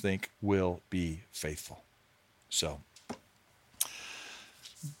 I just think we'll be faithful. So,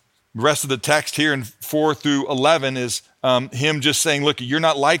 the rest of the text here in 4 through 11 is him just saying, look, you're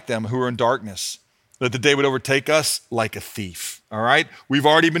not like them who are in darkness, that the day would overtake us like a thief, all right? We've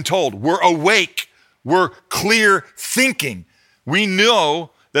already been told we're awake. We're clear thinking. We know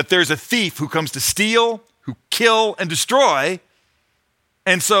that there's a thief who comes to steal, who kill and destroy.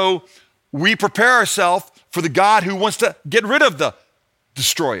 And so we prepare ourselves for the God who wants to get rid of the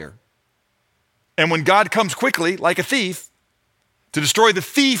destroyer. And when God comes quickly, like a thief, to destroy the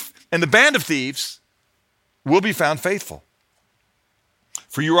thief and the band of thieves, we'll be found faithful.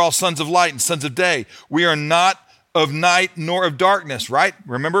 For you are all sons of light and sons of day. We are not of night nor of darkness, right?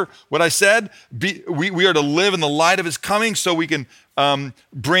 Remember what I said? We are to live in the light of his coming so we can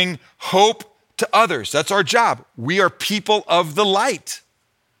bring hope to others. That's our job. We are people of the light.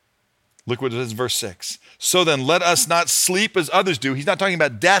 Look what it says in verse 6. So then let us not sleep as others do. He's not talking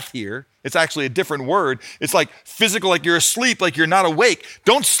about death here. It's actually a different word. It's like physical, like you're asleep, like you're not awake.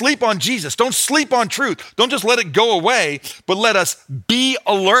 Don't sleep on Jesus. Don't sleep on truth. Don't just let it go away, but let us be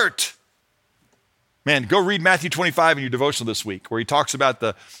alert. Man, go read Matthew 25 in your devotional this week, where he talks about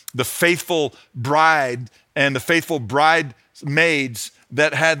the faithful bride and the faithful bridesmaids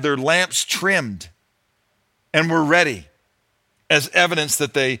that had their lamps trimmed and were ready as evidence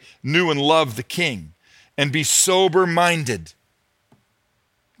that they knew and loved the King. And be sober-minded.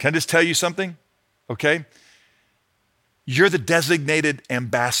 Can I just tell you something? Okay? You're the designated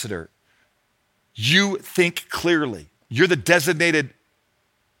ambassador. You think clearly. You're the designated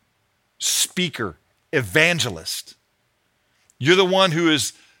speaker, evangelist. You're the one who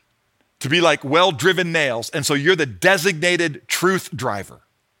is to be like well-driven nails. And so you're the designated truth driver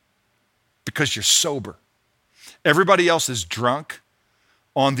because you're sober. Everybody else is drunk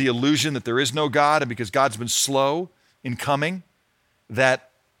on the illusion that there is no God, and because God's been slow in coming, that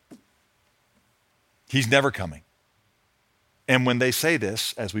he's never coming. And when they say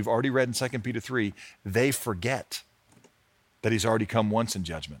this, as we've already read in 2 Peter 3, they forget that he's already come once in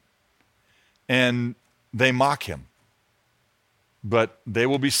judgment. And they mock him. But they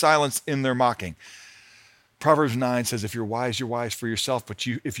will be silenced in their mocking. Proverbs 9 says, if you're wise for yourself, but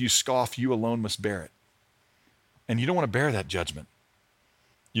if you scoff, you alone must bear it. And you don't want to bear that judgment.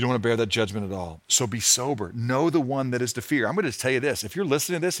 You don't want to bear that judgment at all. So be sober. Know the one that is to fear. I'm going to tell you this. If you're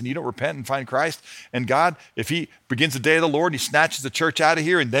listening to this and you don't repent and find Christ, and God, if he begins the day of the Lord and he snatches the church out of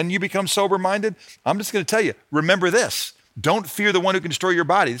here and then you become sober-minded, I'm just going to tell you, remember this. Don't fear the one who can destroy your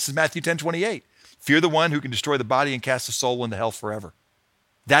body. This is Matthew 10:28. Fear the one who can destroy the body and cast the soul into hell forever.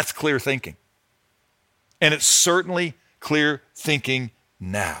 That's clear thinking. And it's certainly clear thinking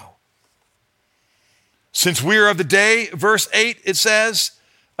now. Since we are of the day, verse 8, it says,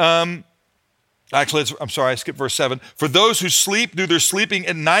 I skipped verse 7. For those who sleep do their sleeping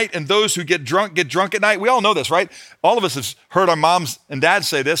at night, and those who get drunk at night. We all know this, right? All of us have heard our moms and dads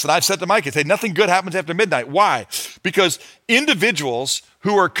say this, and I've said to my kids, hey, nothing good happens after midnight. Why? Because individuals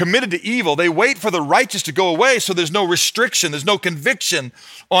who are committed to evil, they wait for the righteous to go away, so there's no restriction, there's no conviction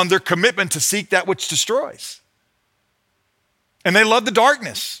on their commitment to seek that which destroys. And they love the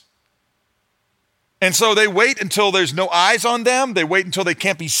darkness. And so they wait until there's no eyes on them. They wait until they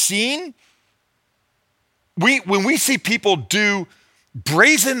can't be seen. When we see people do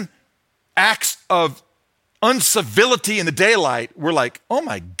brazen acts of uncivility in the daylight, we're like, oh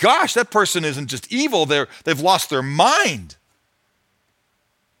my gosh, that person isn't just evil, they've lost their mind.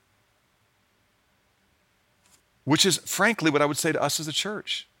 Which is frankly what I would say to us as a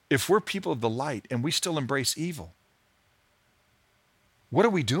church. If we're people of the light and we still embrace evil, what are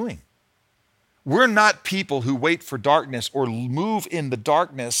we doing? We're not people who wait for darkness or move in the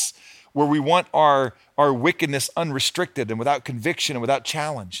darkness where we want our wickedness unrestricted and without conviction and without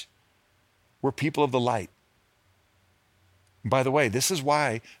challenge. We're people of the light. And by the way, this is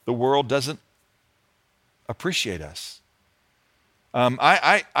why the world doesn't appreciate us.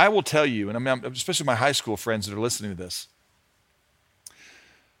 I will tell you, and I mean, especially my high school friends that are listening to this,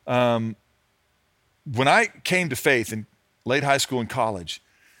 when I came to faith in late high school and college,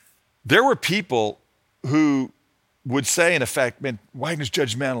 there were people who would say, in effect, man, Wagner's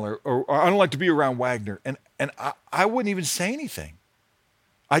judgmental, or I don't like to be around Wagner. And I wouldn't even say anything.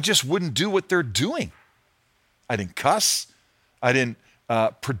 I just wouldn't do what they're doing. I didn't cuss. I didn't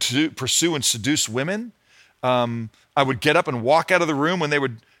pursue and seduce women. I would get up and walk out of the room when they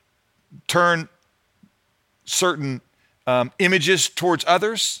would turn certain images towards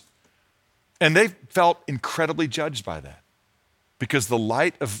others. And they felt incredibly judged by that. because the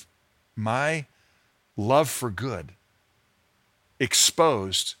light of my love for good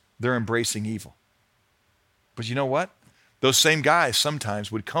exposed their embracing evil. But you know what? Those same guys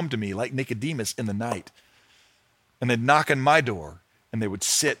sometimes would come to me like Nicodemus in the night, and they'd knock on my door, and they would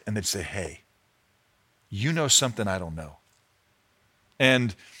sit and they'd say, hey, you know something I don't know.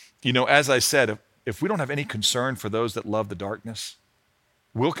 And, as I said, if we don't have any concern for those that love the darkness,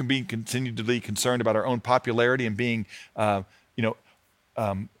 we'll continue to be concerned about our own popularity and being,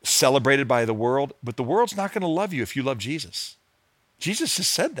 celebrated by the world. But the world's not going to love you if you love Jesus. Jesus has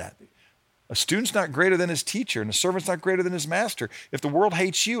said that. A student's not greater than his teacher, and a servant's not greater than his master. If the world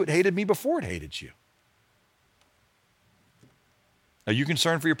hates you, it hated me before it hated you. Are you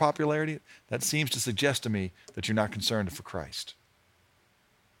concerned for your popularity? That seems to suggest to me that you're not concerned for Christ.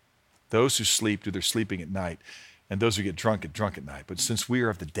 Those who sleep do their sleeping at night, and those who get drunk at night. But since we are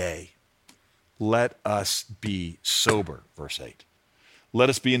of the day, let us be sober, verse 8. Let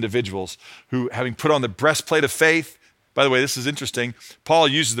us be individuals who, having put on the breastplate of faith. By the way, this is interesting. Paul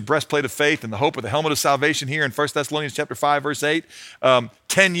uses the breastplate of faith and the hope of the helmet of salvation here in 1 Thessalonians chapter 5, verse 8,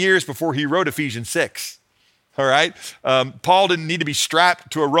 10 years before he wrote Ephesians 6. All right? Paul didn't need to be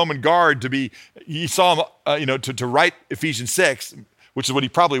strapped to a Roman guard he saw him, to write Ephesians 6, which is what he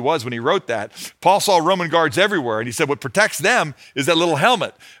probably was when he wrote that. Paul saw Roman guards everywhere, and he said what protects them is that little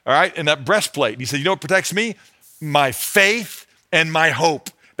helmet, all right, and that breastplate. And he said, you know what protects me? My faith and my hope.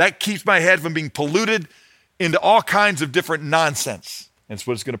 That keeps my head from being polluted into all kinds of different nonsense. And it's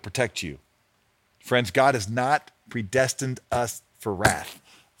what's going to protect you. Friends, God has not predestined us for wrath.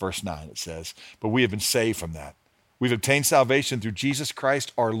 Verse 9, it says, but we have been saved from that. We've obtained salvation through Jesus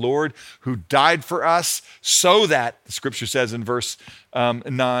Christ, our Lord, who died for us so that, the scripture says in verse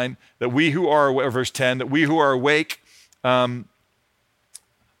 9, that we who are, verse 10, that we who are awake,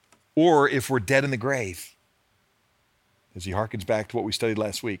 or if we're dead in the grave, as he harkens back to what we studied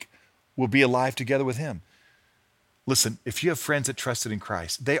last week, will be alive together with him. Listen, if you have friends that trusted in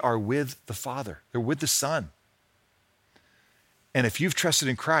Christ, they are with the Father. They're with the Son. And if you've trusted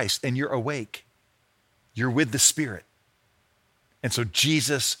in Christ and you're awake, you're with the Spirit. And so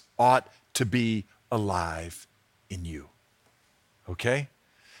Jesus ought to be alive in you. Okay?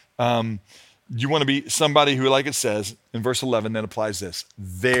 You want to be somebody who, like it says in verse 11, then applies this.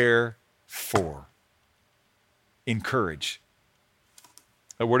 Therefore, encourage.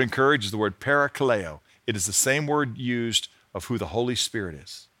 That word encourage is the word parakaleo. It is the same word used of who the Holy Spirit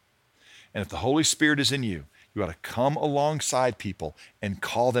is. And if the Holy Spirit is in you, you ought to come alongside people and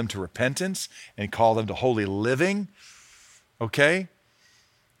call them to repentance and call them to holy living, okay?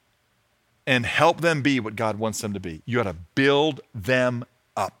 And help them be what God wants them to be. You ought to build them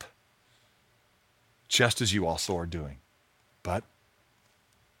up, just as you also are doing. But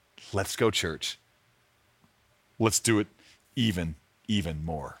let's go, church. Let's do it even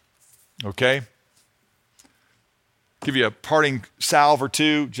more, okay? Give you a parting salve or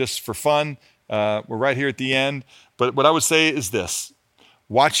two just for fun. We're right here at the end. But what I would say is this.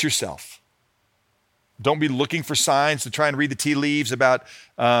 Watch yourself. Don't be looking for signs to try and read the tea leaves about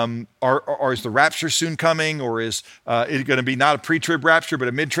is the rapture soon coming, or is it going to be not a pre-trib rapture but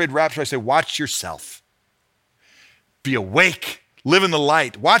a mid-trib rapture? I say watch yourself. Be awake. Live in the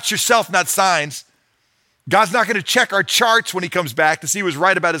light. Watch yourself, not signs. God's not going to check our charts when he comes back to see who was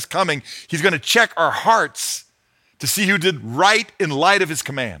right about his coming. He's going to check our hearts to see who did right in light of his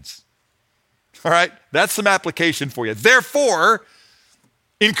commands. All right? That's some application for you. Therefore,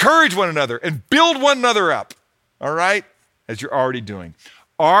 encourage one another and build one another up. All right? As you're already doing.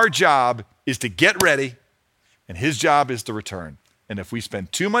 Our job is to get ready, and his job is to return. And if we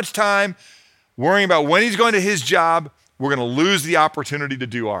spend too much time worrying about when he's going to his job, we're going to lose the opportunity to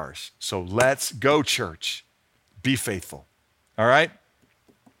do ours. So let's go, church. Be faithful. All right?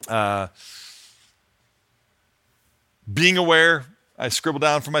 Being aware, I scribbled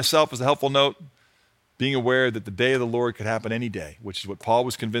down for myself as a helpful note, being aware that the day of the Lord could happen any day, which is what Paul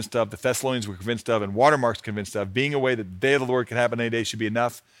was convinced of, the Thessalonians were convinced of, and Watermark's convinced of. Being aware that the day of the Lord could happen any day should be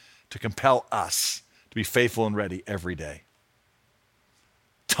enough to compel us to be faithful and ready every day.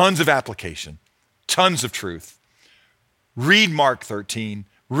 Tons of application, tons of truth. Read Mark 13.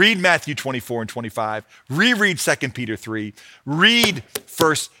 Read Matthew 24 and 25. Reread 2 Peter 3. Read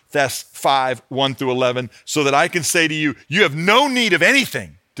 1 Thess 5, 1 through 11, so that I can say to you, you have no need of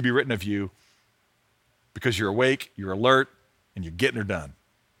anything to be written of you because you're awake, you're alert, and you're getting her done.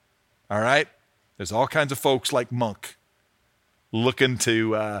 All right? There's all kinds of folks like Monk looking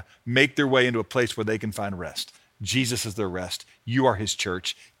to make their way into a place where they can find rest. Jesus is their rest. You are his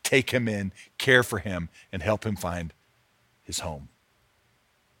church. Take him in, care for him, and help him find his home.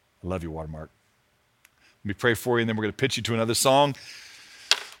 I love you, Watermark. Let me pray for you, and then we're going to pitch you to another song.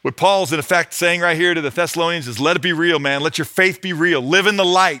 What Paul's in effect saying right here to the Thessalonians is, let it be real, man. Let your faith be real. Live in the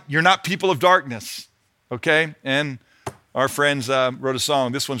light. You're not people of darkness, okay? And our friends wrote a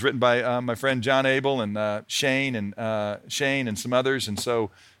song. This one's written by my friend John Abel and Shane and some others, and so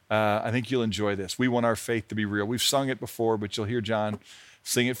I think you'll enjoy this. We want our faith to be real. We've sung it before, but you'll hear John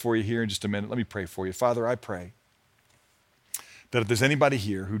sing it for you here in just a minute. Let me pray for you. Father, I pray that if there's anybody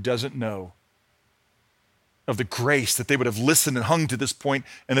here who doesn't know of the grace, that they would have listened and hung to this point,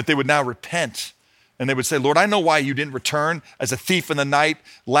 and that they would now repent. And they would say, Lord, I know why you didn't return as a thief in the night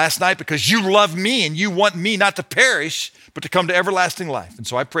last night, because you love me and you want me not to perish, but to come to everlasting life. And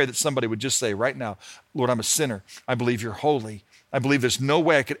so I pray that somebody would just say right now, Lord, I'm a sinner. I believe you're holy. I believe there's no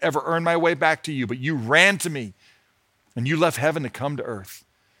way I could ever earn my way back to you, but you ran to me and you left heaven to come to earth.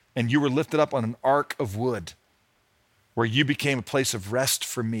 And you were lifted up on an ark of wood where you became a place of rest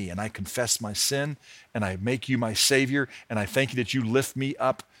for me. And I confess my sin and I make you my Savior. And I thank you that you lift me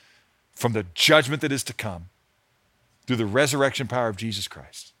up from the judgment that is to come through the resurrection power of Jesus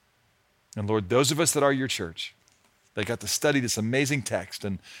Christ. And Lord, those of us that are your church, they got to study this amazing text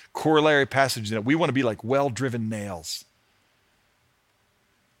and corollary passage in it. We want to be like well-driven nails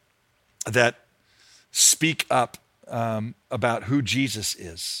that speak up about who Jesus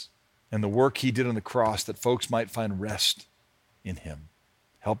is and the work he did on the cross, that folks might find rest in him.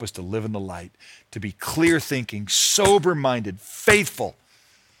 Help us to live in the light, to be clear-thinking, sober-minded, faithful,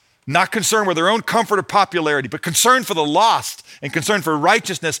 not concerned with their own comfort or popularity, but concerned for the lost and concerned for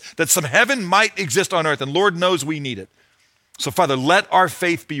righteousness, that some heaven might exist on earth, and Lord knows we need it. So Father, let our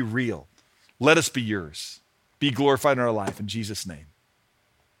faith be real. Let us be yours. Be glorified in our life. In Jesus' name,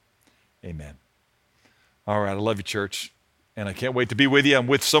 amen. All right, I love you, church. And I can't wait to be with you. I'm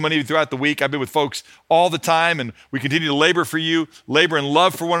with so many of you throughout the week. I've been with folks all the time, and we continue to labor for you, labor in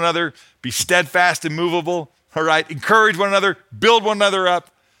love for one another, be steadfast and immovable, all right? Encourage one another, build one another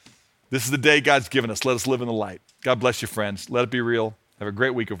up. This is the day God's given us. Let us live in the light. God bless you, friends. Let it be real. Have a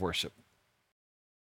great week of worship.